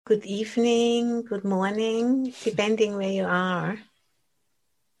Good evening, good morning, depending where you are.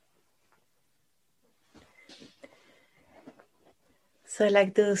 So I'd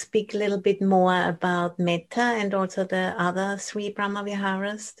like to speak a little bit more about metta and also the other three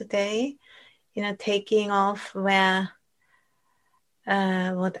Brahmaviharas today. Taking off where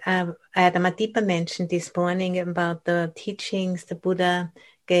what Adamadipa mentioned this morning about the teachings the Buddha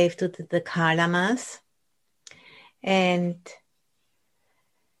gave to the Kalamas. And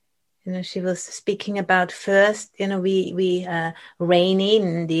she was speaking about first, we rein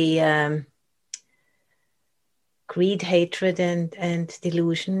in the greed, hatred, and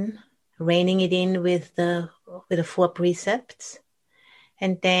delusion, reining it in with the four precepts.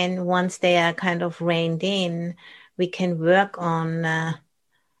 And then once they are kind of reined in, we can work on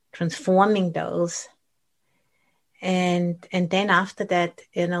transforming those. And then after that,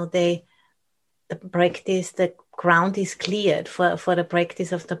 the practice, the ground is cleared for the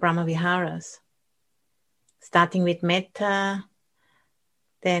practice of the Brahmaviharas. Starting with metta,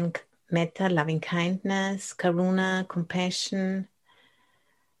 then metta, loving kindness, karuna, compassion,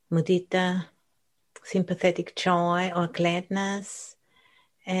 mudita, sympathetic joy or gladness,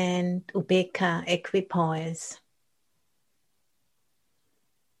 and upekkha, equipoise.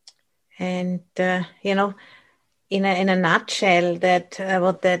 And, in a nutshell, that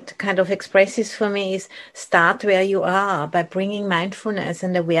what that kind of expresses for me is start where you are by bringing mindfulness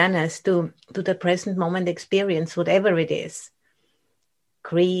and awareness to the present moment experience, whatever it is.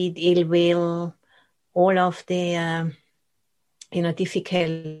 Greed, ill will, all of the,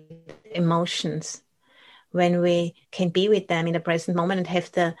 difficult emotions. When we can be with them in the present moment and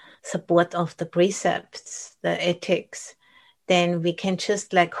have the support of the precepts, the ethics, then we can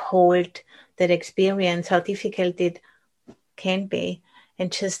just hold that experience, how difficult it can be,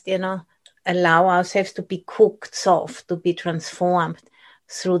 and just, allow ourselves to be cooked soft, to be transformed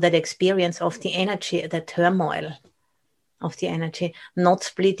through that experience of the energy, the turmoil of the energy, not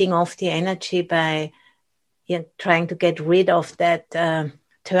splitting off the energy by trying to get rid of that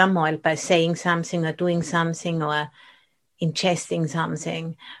turmoil by saying something or doing something or ingesting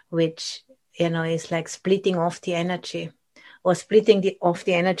something, which, is like splitting off the energy or splitting off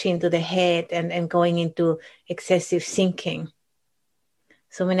the energy into the head and going into excessive thinking.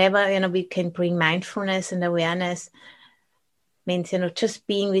 So whenever, we can bring mindfulness and awareness, means, just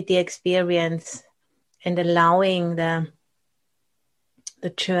being with the experience and allowing the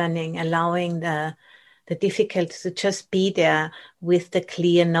churning, allowing the difficulty to just be there with the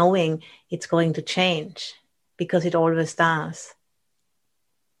clear knowing it's going to change, because it always does.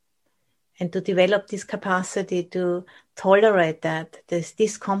 And to develop this capacity to tolerate that, this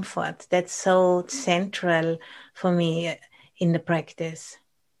discomfort, that's so central for me in the practice.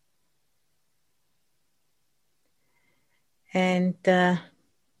 And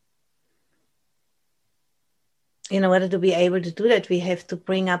in order to be able to do that, we have to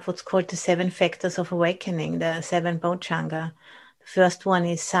bring up what's called the 7 factors of awakening, the 7 bodhanga. The first one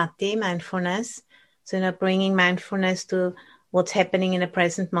is sati, mindfulness. So, bringing mindfulness to what's happening in the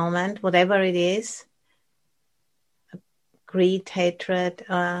present moment, whatever it is, greed, hatred,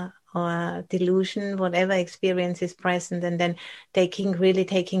 or delusion, whatever experience is present, and then taking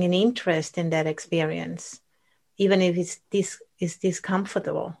an interest in that experience, even if it's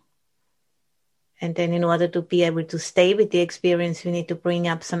discomfortable. And then in order to be able to stay with the experience, we need to bring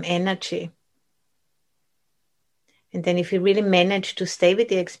up some energy. And then if we really manage to stay with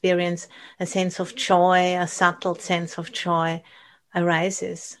the experience, a sense of joy, a subtle sense of joy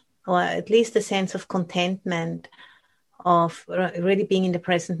arises, or at least a sense of contentment, of really being in the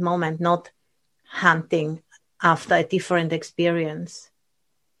present moment, not hunting after a different experience.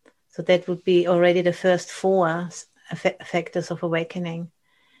 So that would be already the first 4 factors of awakening.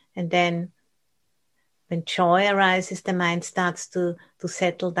 And then when joy arises, the mind starts to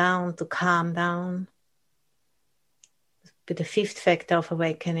settle down, to calm down. With the 5th factor of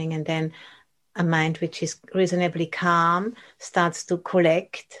awakening, and then a mind which is reasonably calm starts to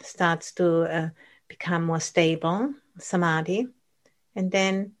collect, starts to become more stable, samadhi. And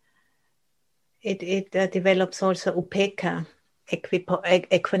then it develops also upekkha,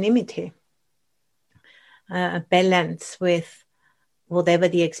 equanimity, a balance with whatever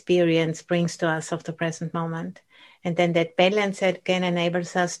the experience brings to us of the present moment. And then that balance again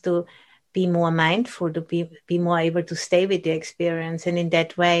enables us to be more mindful, to be more able to stay with the experience. And in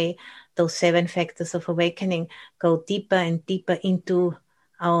that way, those 7 factors of awakening go deeper and deeper into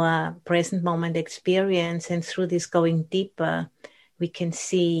our present moment experience. And through this going deeper, we can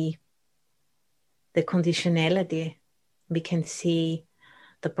see the conditionality. We can see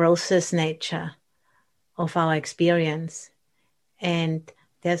the process nature of our experience. And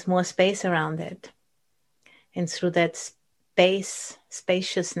there's more space around it. And through that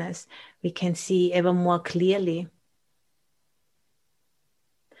spaciousness, we can see ever more clearly.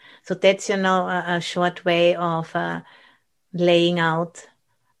 So that's, a short way of laying out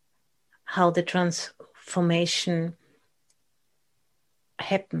how the transformation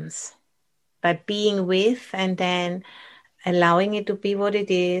happens. By being with and then allowing it to be what it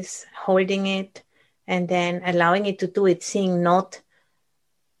is, holding it, and then allowing it to do its thing, not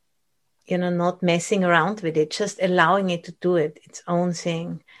messing around with it, just allowing it to do its own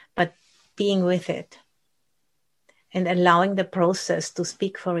thing, but being with it. And allowing the process to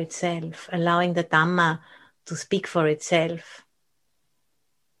speak for itself, allowing the Dhamma to speak for itself.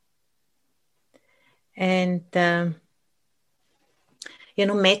 And,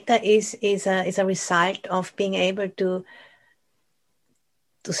 metta is a result of being able to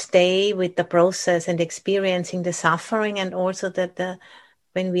stay with the process and experiencing the suffering, and also that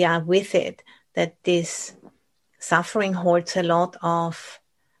when we are with it, that this suffering holds a lot of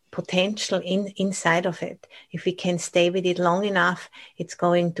potential inside of it. If we can stay with it long enough, it's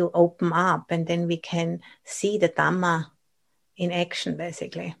going to open up, and then we can see the Dhamma in action,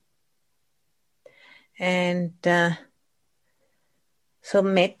 basically. And so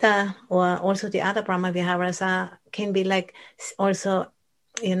metta, or also the other Brahmaviharas, can be like also,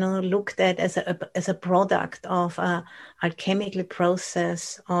 looked at as a product of a alchemical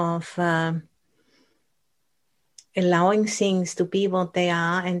process of allowing things to be what they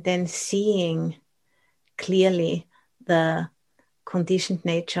are, and then seeing clearly the conditioned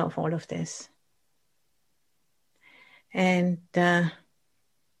nature of all of this. And, so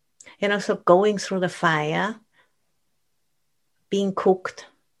going through the fire, being cooked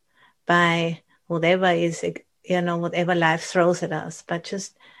by whatever is, whatever life throws at us, but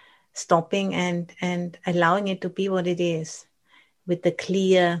just stopping and allowing it to be what it is, with the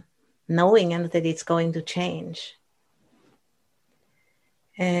clear knowing and that it's going to change.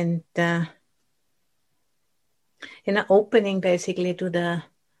 And, opening basically to the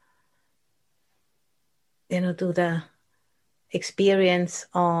experience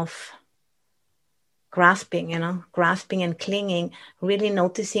of grasping and clinging, really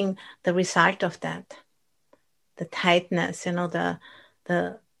noticing the result of that, the tightness, the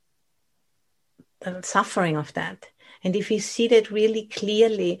suffering of that. And if you see that really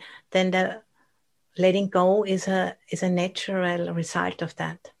clearly, then the letting go is a natural result of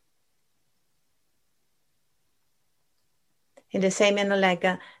that. In the same, like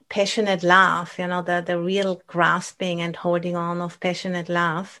a passionate love, the real grasping and holding on of passionate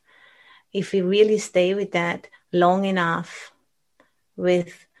love, if we really stay with that long enough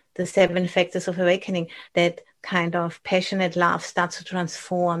with the 7 factors of awakening, that kind of passionate love starts to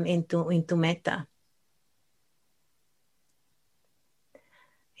transform into metta,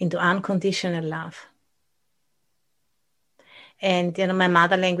 into unconditional love. And, my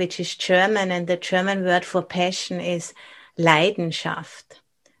mother language is German, and the German word for passion is Leidenschaft,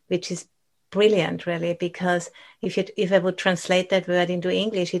 which is brilliant, really, because if I would translate that word into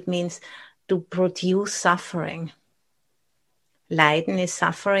English, it means to produce suffering. Leiden is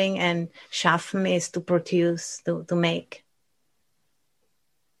suffering, and schaffen is to produce, to make.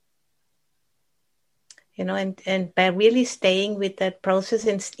 And by really staying with that process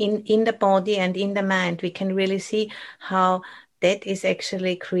in the body and in the mind, we can really see how that is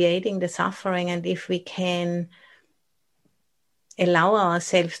actually creating the suffering. And if we can allow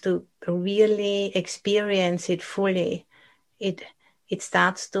ourselves to really experience it fully, it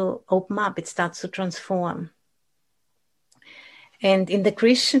starts to open up, it starts to transform. And in the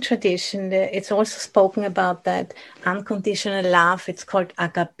Christian tradition, it's also spoken about that unconditional love. It's called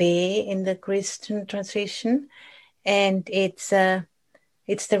agape in the Christian tradition. And it's the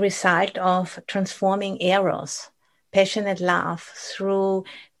result of transforming eros, passionate love, through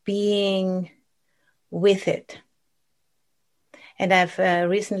being with it. And I've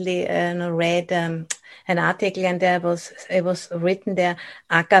recently read an article, and it was written there,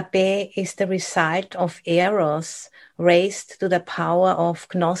 agape is the result of eros raised to the power of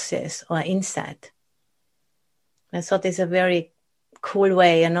gnosis, or insight. I thought it's a very cool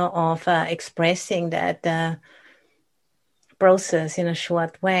way, of expressing that process in a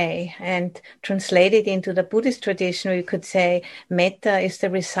short way. And translated into the Buddhist tradition, we could say metta is the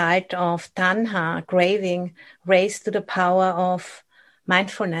result of tanha, craving, raised to the power of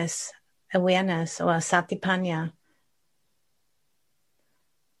mindfulness, awareness, or satipanya.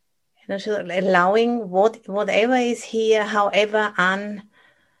 So allowing whatever is here, however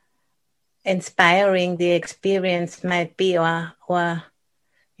uninspiring the experience might be, or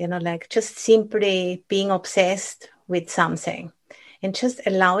like just simply being obsessed with something. and just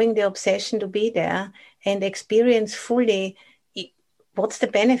allowing the obsession to be there and experience fully what's the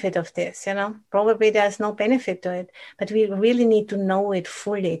benefit of this, Probably there's no benefit to it, but we really need to know it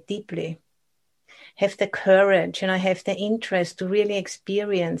fully, deeply. Have the courage, have the interest to really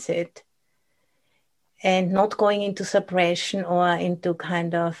experience it and not going into suppression or into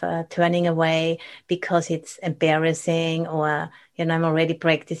kind of turning away because it's embarrassing or, I'm already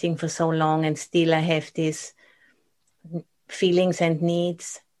practicing for so long and still I have these feelings and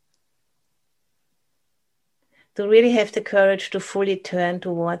needs. To really have the courage to fully turn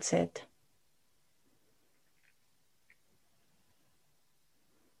towards it.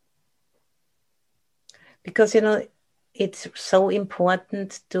 Because, it's so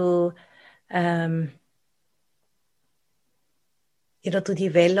important to, to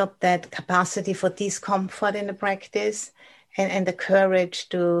develop that capacity for discomfort in the practice and the courage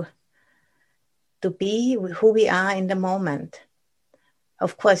to be who we are in the moment.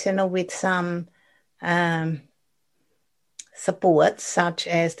 Of course, with some support, such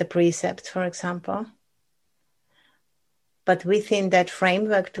as the precepts, for example. But within that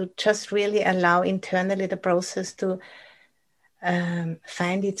framework, to just really allow internally the process to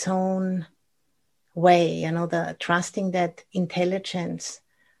find its own way, the trusting that intelligence,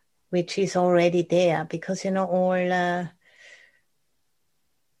 which is already there, because I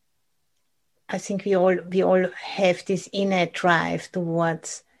think we all have this innate drive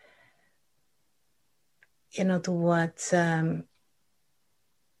towards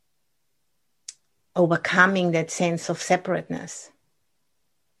overcoming that sense of separateness.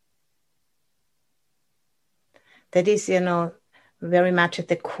 That is, very much at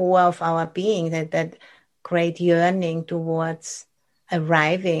the core of our being, that great yearning towards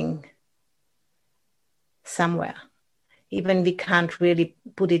arriving somewhere. Even we can't really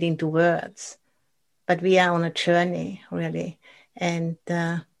put it into words, but we are on a journey, really. And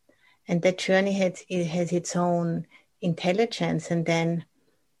that journey has its own intelligence, and then,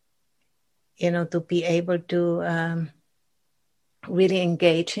 to be able to really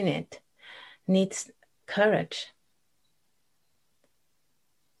engage in it needs courage.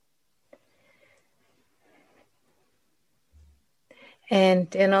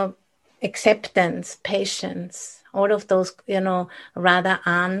 And, acceptance, patience, all of those, rather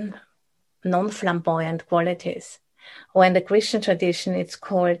non-flamboyant qualities. Or in the Christian tradition, it's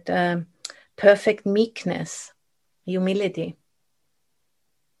called perfect meekness, humility,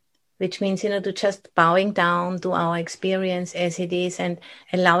 which means, to just bowing down to our experience as it is and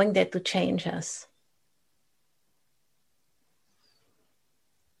allowing that to change us.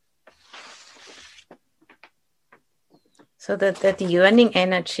 So that the yearning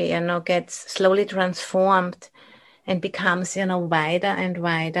energy, gets slowly transformed and becomes, wider and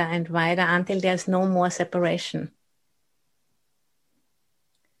wider and wider until there's no more separation.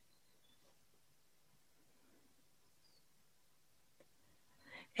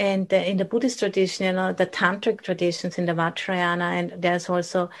 And in the Buddhist tradition, the tantric traditions in the Vajrayana, and there's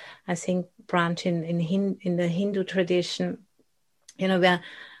also, I think, branch in the Hindu tradition,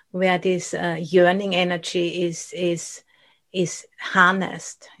 where this yearning energy is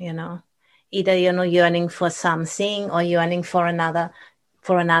harnessed, either, yearning for something or yearning for another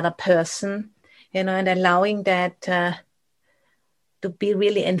person, and allowing that to be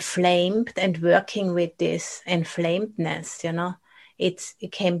really inflamed and working with this inflamedness, it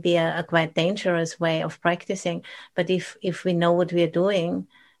can be a quite dangerous way of practicing. But if we know what we are doing,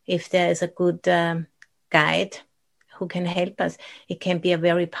 if there is a good guide who can help us, it can be a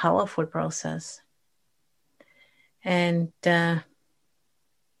very powerful process. And, a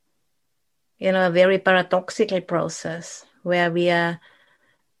very paradoxical process where we are,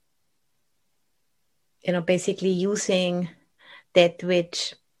 basically using that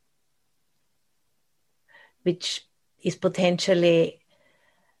which is potentially,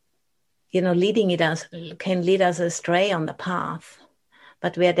 can lead us astray on the path,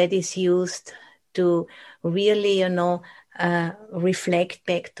 but where that is used to really, reflect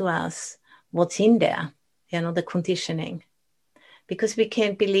back to us what's in there, the conditioning. Because we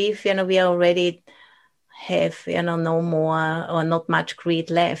can't believe, we already have, no more or not much greed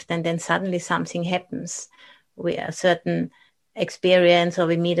left, and then suddenly something happens. We a certain experience, or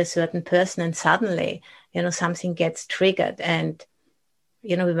we meet a certain person, and suddenly, something gets triggered, and,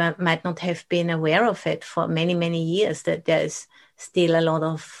 we might not have been aware of it for many, many years, that there's still a lot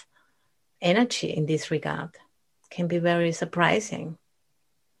of energy in this regard. It can be very surprising.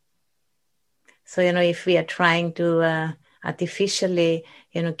 So, if we are trying to artificially,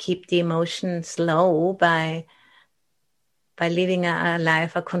 keep the emotions low by living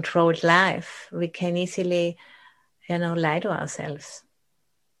a controlled life, we can easily, lie to ourselves.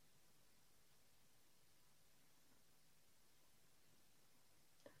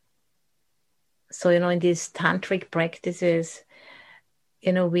 So, in these tantric practices,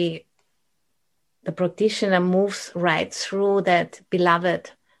 the practitioner moves right through that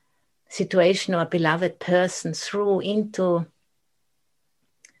beloved situation or beloved person through into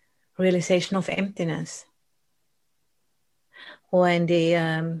realization of emptiness. Or in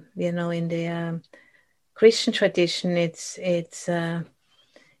the Christian tradition, it's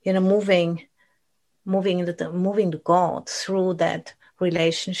moving to God through that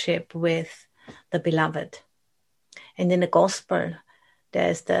relationship with the beloved. And in the gospel,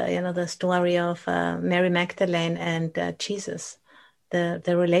 there's the story of Mary Magdalene and Jesus, the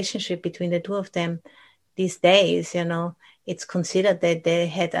relationship between the two of them. These days, it's considered that they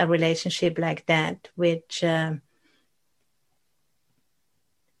had a relationship like that, which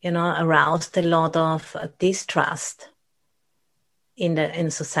aroused a lot of distrust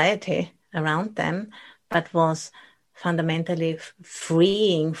in society around them, but was fundamentally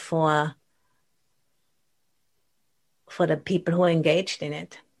freeing for the people who are engaged in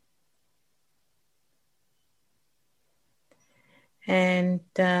it. And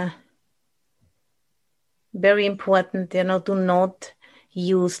very important, do not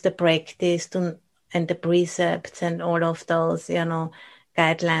use the practice and the precepts and all of those,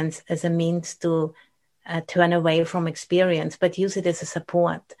 guidelines as a means to turn away from experience, but use it as a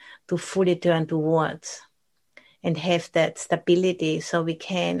support to fully turn towards and have that stability so we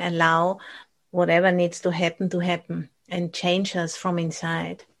can allow whatever needs to happen and change us from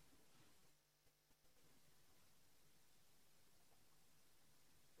inside.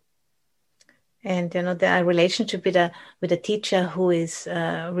 And the relationship with a teacher who is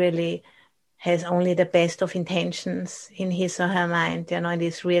really has only the best of intentions in his or her mind, and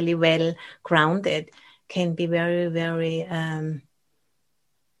is really well grounded, can be very, very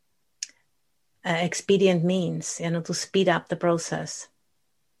expedient means, to speed up the process.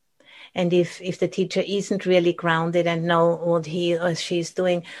 And if the teacher isn't really grounded and know what he or she is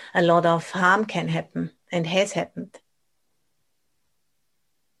doing, a lot of harm can happen and has happened.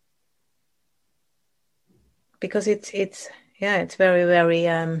 Because it's very,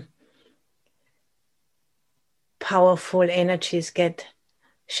 very powerful energies get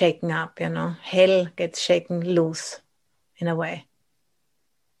shaken up, hell gets shaken loose in a way.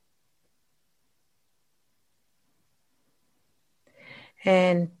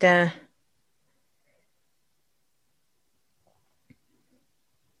 And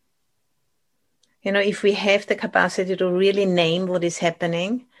if we have the capacity to really name what is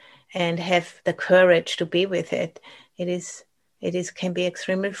happening and have the courage to be with it, it can be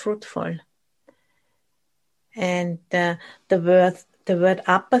extremely fruitful. And the word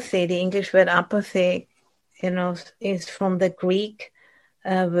apathy, the English word apathy, is from the Greek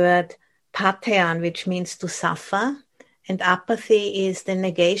word pathean, which means to suffer, and apathy is the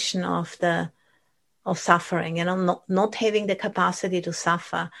negation of suffering. Not having the capacity to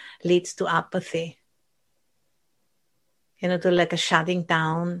suffer leads to apathy. To like a shutting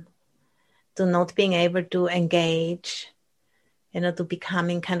down, to not being able to engage, to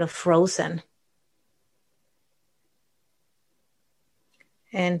becoming kind of frozen.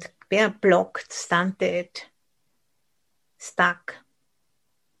 And we are blocked, stunted, stuck.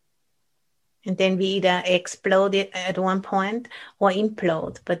 And then we either explode it at one point or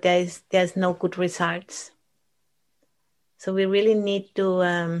implode, but there's no good results. So we really need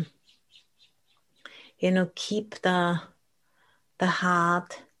to, keep the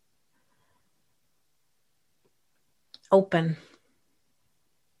heart open.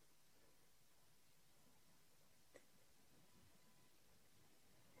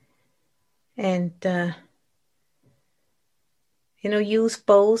 And use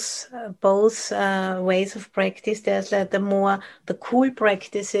both ways of practice. There's like the cool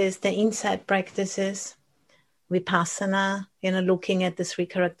practices, the insight practices, vipassana, looking at the three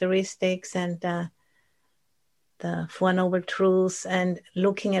characteristics and the Four Noble Truths and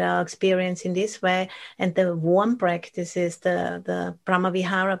looking at our experience in this way. And the warm practices, the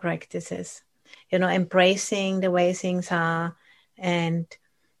Brahmavihara practices, embracing the way things are and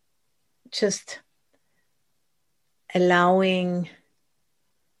just allowing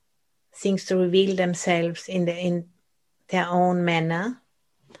things to reveal themselves in their own manner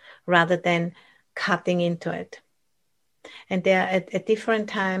rather than cutting into it. And there are at different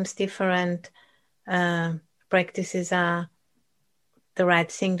times, different practices are the right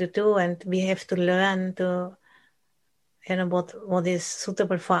thing to do, and we have to learn to, what is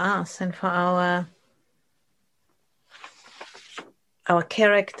suitable for us and for our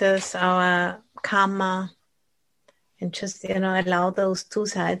characters, our karma, and just, allow those two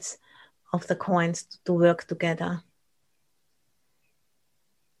sides of the coins to work together.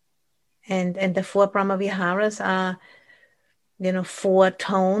 And the four Brahmaviharas are, four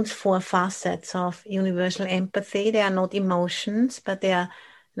tones, four facets of universal empathy. They are not emotions, but they are,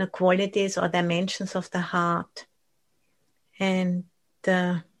 qualities or dimensions of the heart. And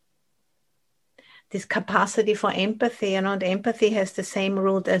this capacity for empathy, and empathy has the same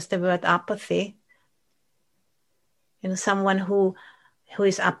root as the word apathy. Someone who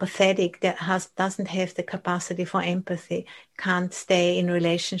is apathetic, doesn't have the capacity for empathy, can't stay in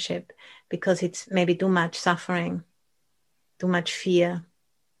relationship because it's maybe too much suffering, too much fear.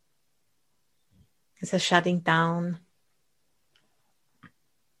 It's a shutting down.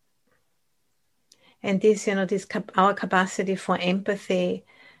 And this, our capacity for empathy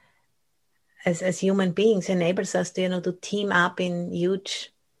as human beings enables us to, to team up in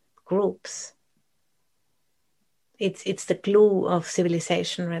huge groups. It's the glue of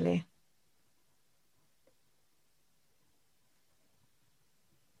civilization, really.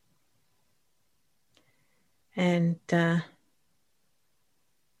 And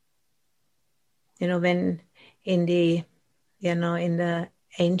when in the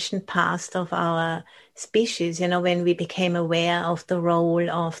ancient past of our species, when we became aware of the role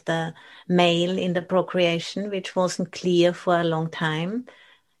of the male in the procreation, which wasn't clear for a long time,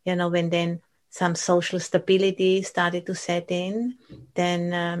 when then some social stability started to set in,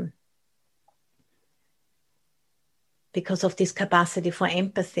 then because of this capacity for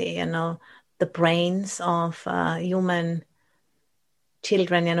empathy, the brains of human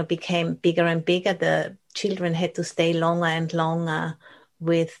children, became bigger and bigger. The children had to stay longer and longer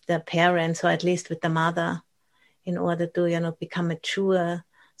with the parents, or at least with the mother, in order to, become mature.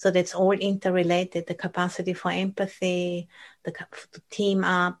 So that's all interrelated. The capacity for empathy, to team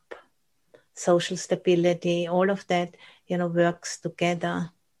up, social stability, all of that, works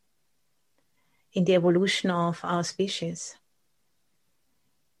together in the evolution of our species.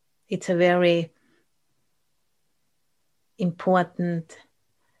 It's a very important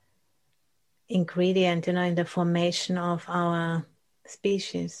ingredient, in the formation of our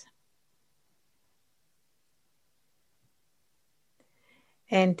species.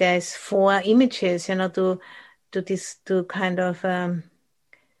 And there's four images, to kind of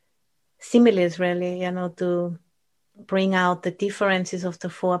similes, really, to bring out the differences of the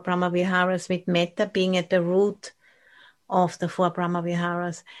four Brahmaviharas, with metta being at the root of the four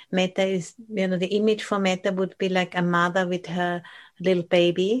Brahmaviharas. Metta is, the image for metta would be like a mother with her little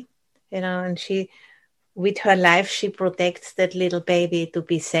baby, and she, with her life, she protects that little baby to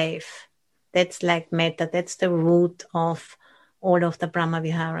be safe. That's like metta. That's the root of all of the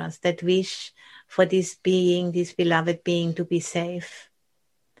Brahmaviharas, that wish for this being, this beloved being, to be safe.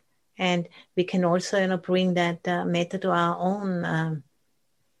 And we can also, bring that metta to our own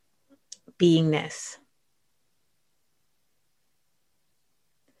beingness.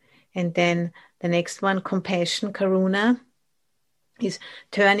 And then the next one, compassion, karuna, is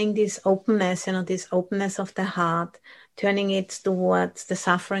turning this openness, this openness of the heart, turning it towards the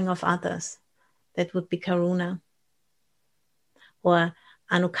suffering of others. That would be karuna. Or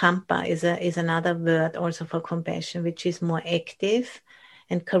anukampa is another word also for compassion, which is more active.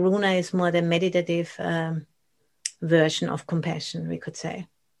 And karuna is more the meditative version of compassion, we could say.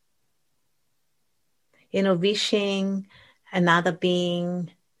 Wishing another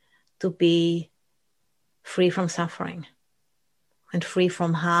being to be free from suffering and free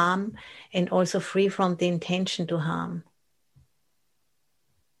from harm, and also free from the intention to harm.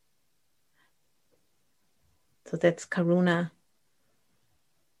 So that's karuna.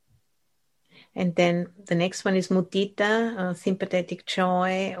 And then the next one is mudita, sympathetic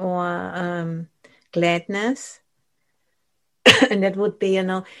joy or gladness. And that would be,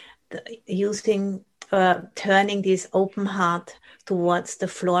 using, turning this open heart towards the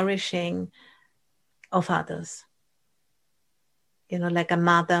flourishing of others. Like a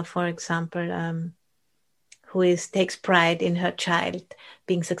mother, for example, who takes pride in her child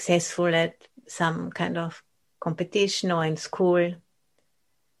being successful at some kind of competition or in school.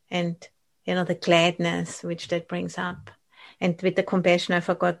 And, the gladness which that brings up. And with the compassion, I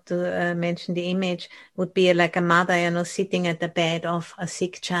forgot to mention the image, would be like a mother, sitting at the bed of a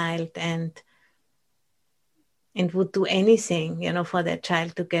sick child and would do anything, for that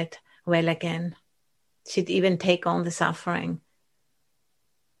child to get well again. She'd even take on the suffering.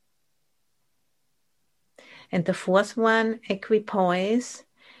 And the fourth one, equipoise,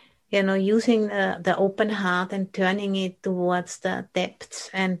 using the open heart and turning it towards the depths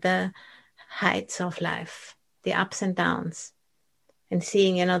and the heights of life, the ups and downs, and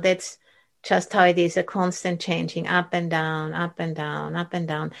seeing, that's just how it is, a constant changing, up and down, up and down, up and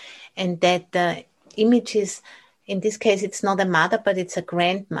down. And that the image is, in this case, it's not a mother, but it's a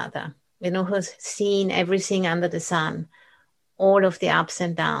grandmother, who's seen everything under the sun, all of the ups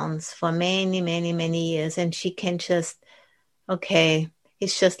and downs for many, many, many years. And she can just, okay,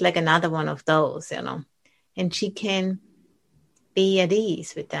 it's just like another one of those, and she can be at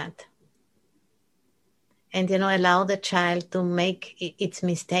ease with that. And, allow the child to make its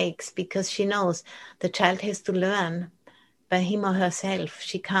mistakes, because she knows the child has to learn by him or herself.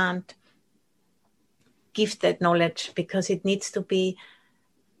 She can't give that knowledge because it needs to be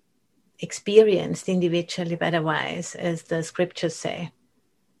experienced individually by the wise, as the scriptures say.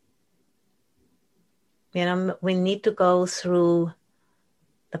 We need to go through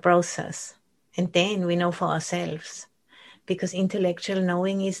the process, and then we know for ourselves, because intellectual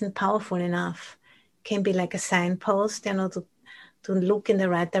knowing isn't powerful enough. Can be like a signpost, to look in the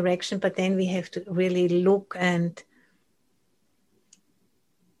right direction, but then we have to really look and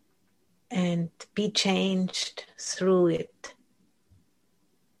be changed through it.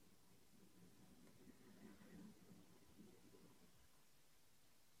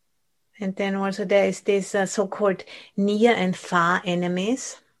 And then also there is this so-called near and far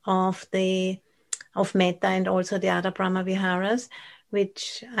enemies of metta, and also the other Brahmaviharas,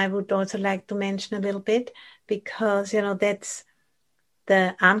 which I would also like to mention a little bit, because, that's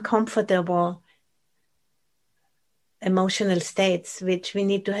the uncomfortable emotional states which we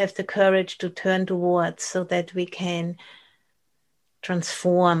need to have the courage to turn towards, so that we can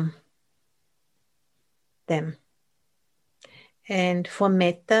transform them. And for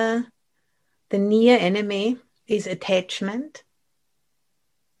metta, the near enemy is attachment,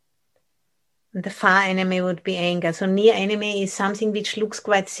 and the far enemy would be anger. So near enemy is something which looks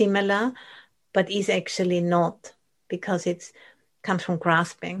quite similar, but is actually not, because it comes from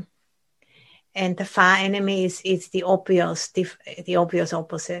grasping. And the far enemy is the obvious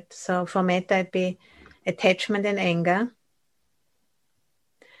opposite. So for metta, it'd be attachment and anger.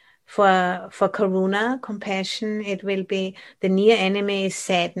 For karuna, compassion, it will be the near enemy is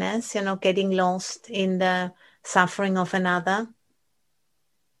sadness, getting lost in the suffering of another.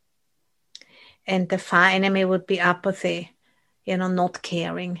 And the far enemy would be apathy, not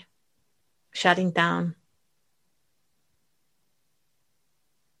caring, shutting down.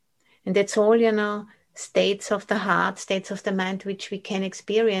 And that's all, states of the heart, states of the mind, which we can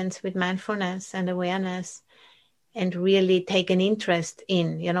experience with mindfulness and awareness, and really take an interest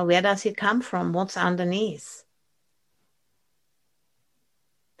in, where does it come from? What's underneath?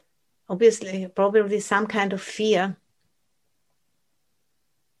 Obviously, probably some kind of fear.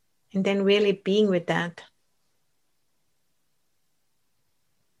 And then really being with that.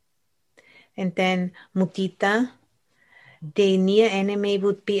 And then mudita, the near enemy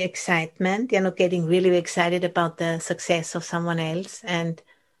would be excitement, getting really excited about the success of someone else, and,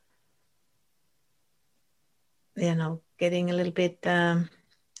 getting a little bit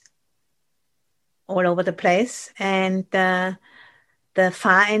all over the place. And the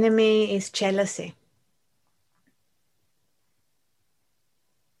far enemy is jealousy.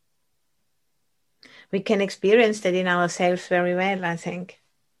 We can experience that in ourselves very well, I think.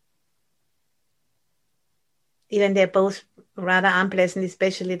 Even they're both rather unpleasant,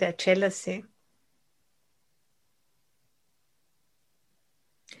 especially the jealousy.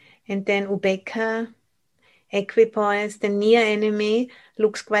 And then upekkha, equipoise, the near enemy,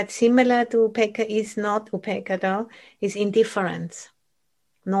 looks quite similar to upekkha, is not upekkha though, is indifference.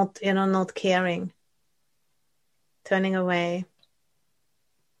 Not, not caring, turning away.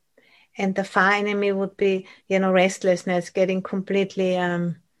 And the far enemy would be, restlessness, getting completely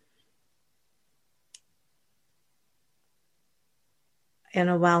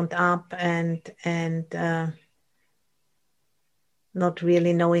wound up and not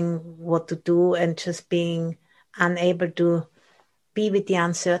really knowing what to do, and just being unable to be with the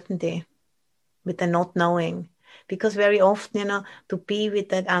uncertainty, with the not knowing. Because very often, to be with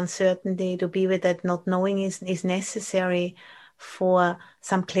that uncertainty, to be with that not knowing is necessary for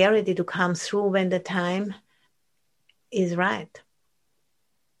some clarity to come through when the time is right.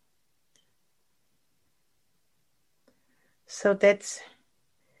 So that's,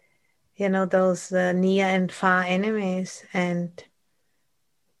 those near and far enemies, and,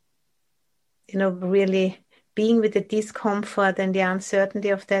 really being with the discomfort and the uncertainty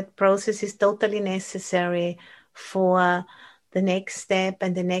of that process is totally necessary for the next step,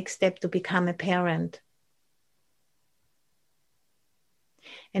 and the next step to become apparent.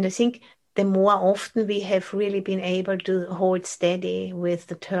 And I think the more often we have really been able to hold steady with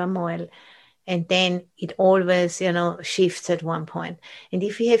the turmoil, And then it always, shifts at one point. And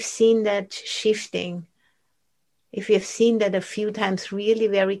if we have seen that shifting, if we have seen that a few times really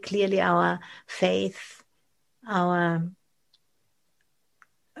very clearly, our faith, our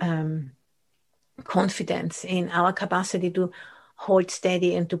confidence in our capacity to hold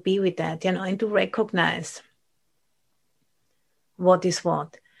steady and to be with that, and to recognize what is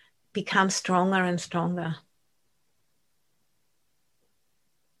what, becomes stronger and stronger.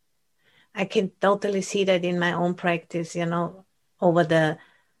 I can totally see that in my own practice, over the,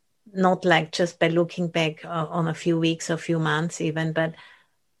 not like just by looking back on a few weeks or few months even, but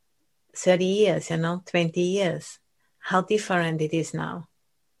 30 years, 20 years, how different it is now.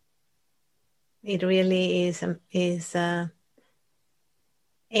 It really is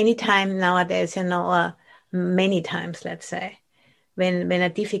anytime nowadays, or many times, let's say, when a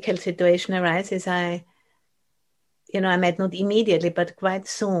difficult situation arises, I might not immediately, but quite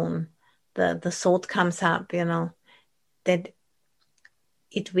soon, the thought comes up, that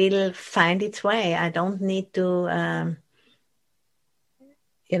it will find its way. I don't need to,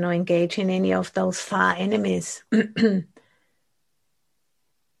 engage in any of those far enemies.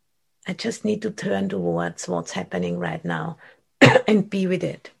 I just need to turn towards what's happening right now and be with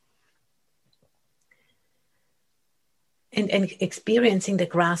it. And experiencing the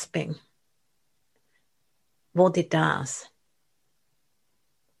grasping, what it does.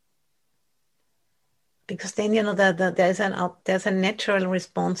 Because then, there's a natural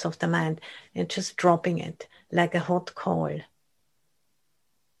response of the mind, and just dropping it like a hot coal.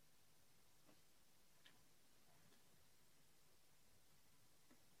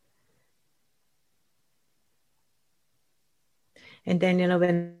 And then,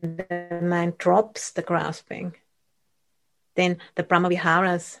 when the mind drops the grasping, then the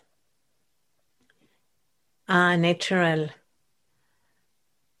Brahmaviharas are a natural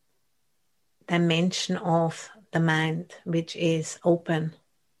dimension of the mind, which is open.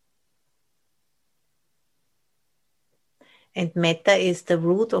 And metta is the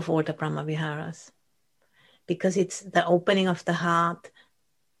root of all the Brahmaviharas, because it's the opening of the heart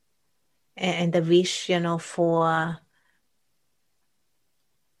and the wish, for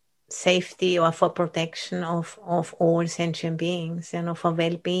safety or for protection of all sentient beings, for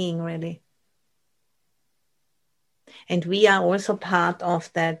well-being, really. And we are also part of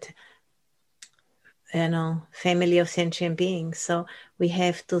that, family of sentient beings. So we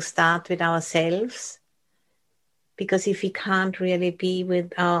have to start with ourselves, because if we can't really be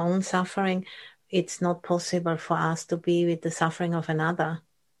with our own suffering, it's not possible for us to be with the suffering of another.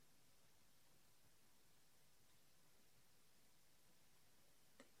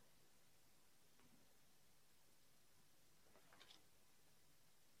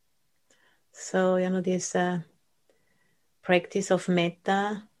 So, this practice of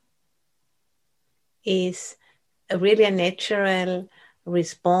metta is really a natural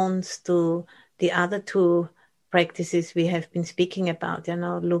response to the other two practices we have been speaking about,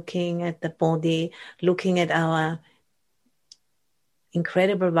 looking at the body, looking at our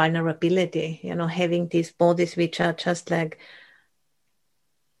incredible vulnerability, having these bodies which are just like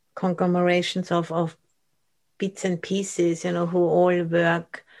conglomerations of bits and pieces, who all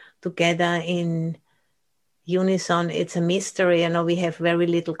work together in unison. It's a mystery, we have very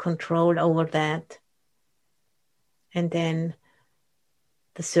little control over that. And then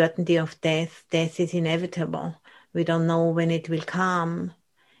the certainty of death is inevitable. We don't know when it will come.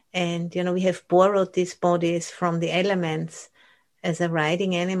 And, we have borrowed these bodies from the elements as a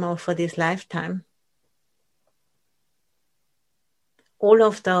riding animal for this lifetime. All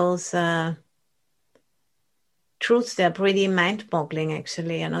of those truths, they're pretty mind-boggling,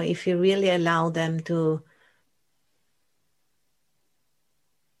 actually, if you really allow them to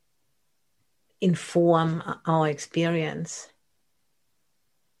inform our experience.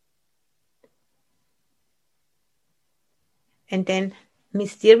 And then,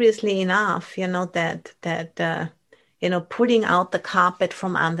 mysteriously enough, that pulling out the carpet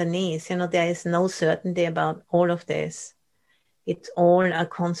from underneath, there is no certainty about all of this. It's all a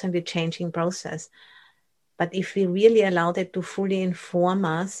constantly changing process. But if we really allow that to fully inform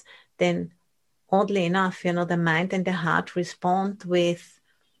us, then oddly enough, the mind and the heart respond with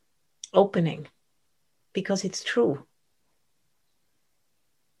opening, because it's true.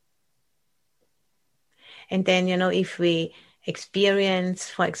 And then, if we experience,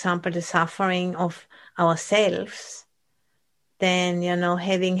 for example, the suffering of ourselves, then,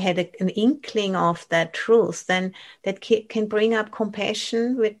 having had an inkling of that truth, then that can bring up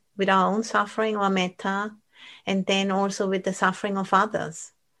compassion with our own suffering, or metta, and then also with the suffering of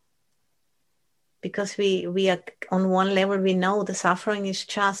others. because we are on one level, we know the suffering is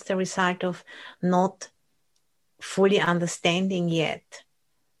just a result of not fully understanding yet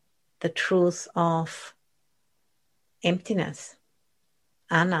the truth of emptiness,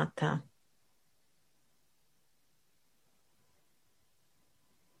 anatta.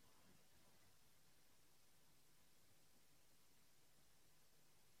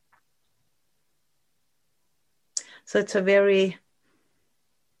 So it's a very,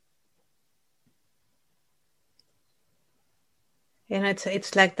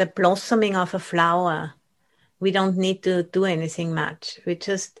 it's like the blossoming of a flower. We don't need to do anything much. We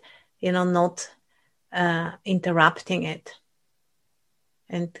just, not interrupting it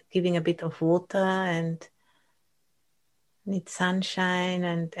and giving a bit of water and need sunshine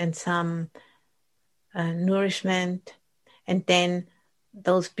and some nourishment. And then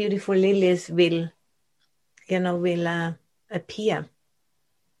those beautiful lilies will appear.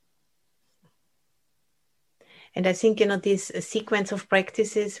 And I think, this sequence of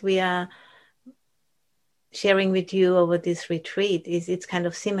practices we are sharing with you over this retreat it's kind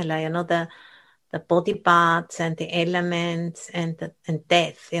of similar, the body parts and the elements and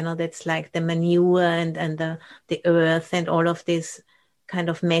death, that's like the manure and the earth and all of this kind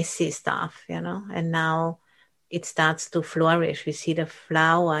of messy stuff, and now it starts to flourish. We see the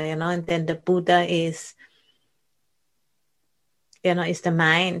flower, and then the Buddha is the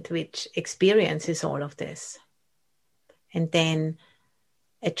mind which experiences all of this and then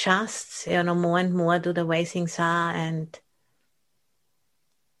adjusts, more and more to the way things are, and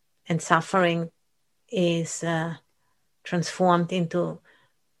suffering is transformed into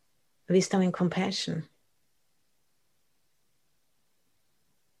wisdom and compassion.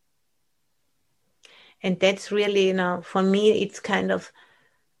 And that's really, for me, it's kind of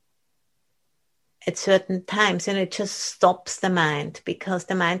at certain times, it just stops the mind, because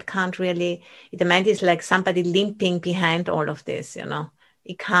the mind can't really, the mind is like somebody limping behind all of this,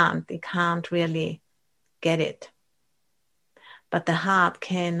 It can't really get it. But the heart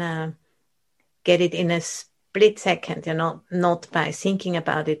can get it in a split second, not by thinking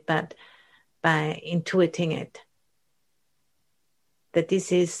about it, but by intuiting it. That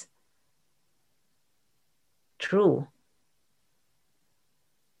this is true.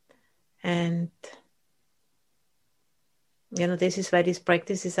 And, this is why these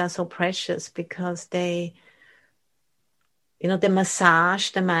practices are so precious, because they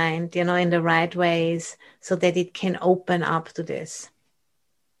massage the mind, in the right ways so that it can open up to this.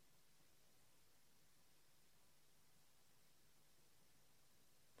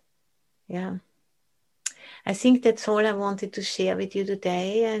 Yeah. I think that's all I wanted to share with you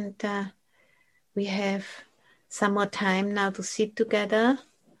today. And we have some more time now to sit together,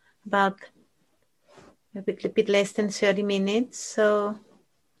 about a bit less than 30 minutes. So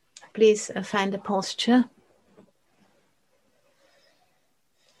please find a posture.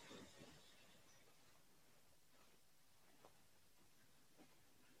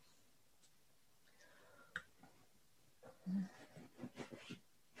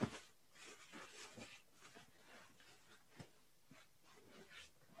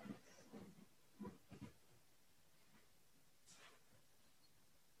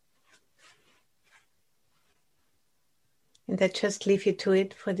 And I just leave you to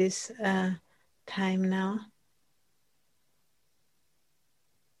it for this time now.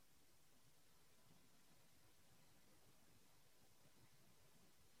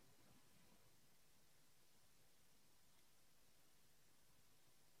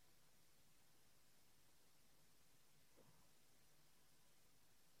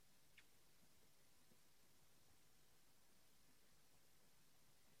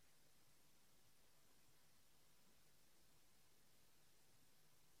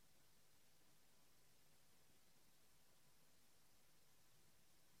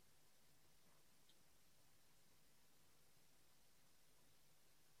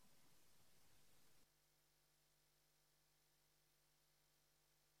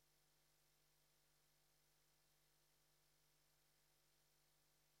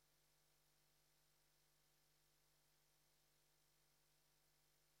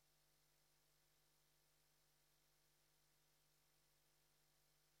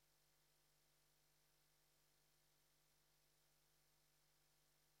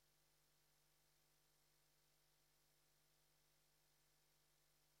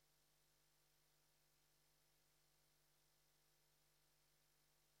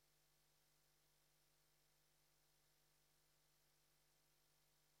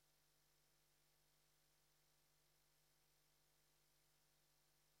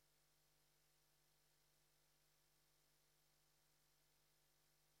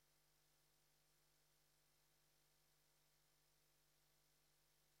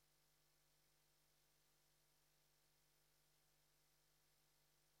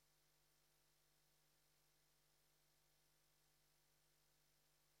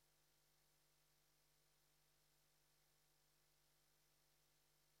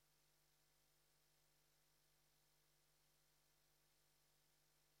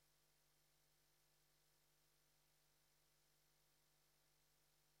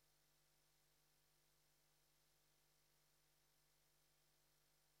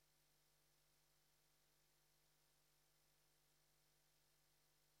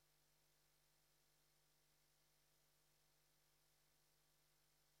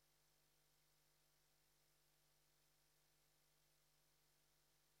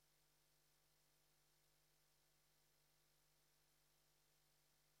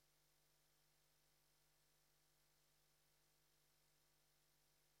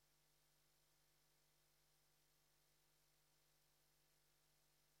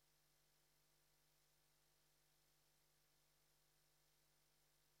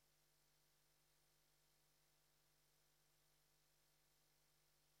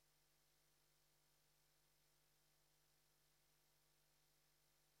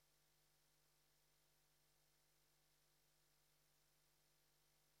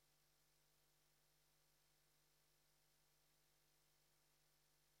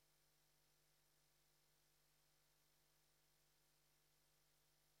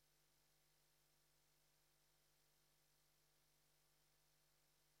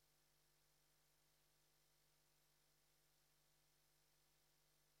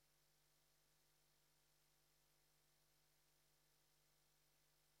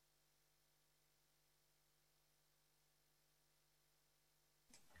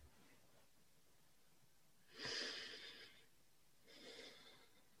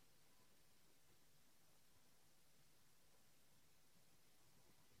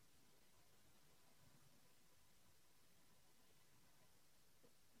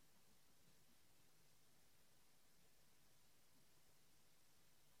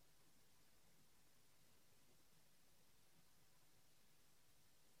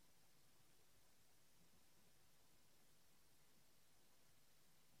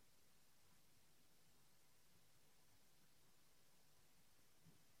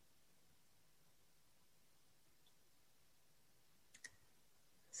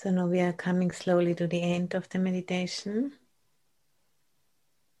 So now we are coming slowly to the end of the meditation.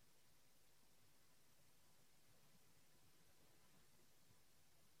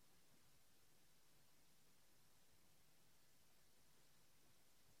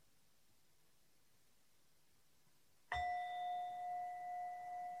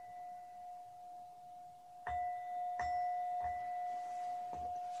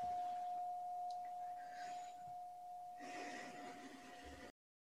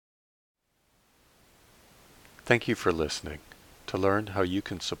 Thank you for listening. To learn how you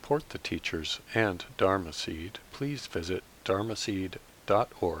can support the teachers and Dharma Seed, please visit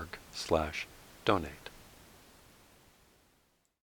dharmaseed.org/donate.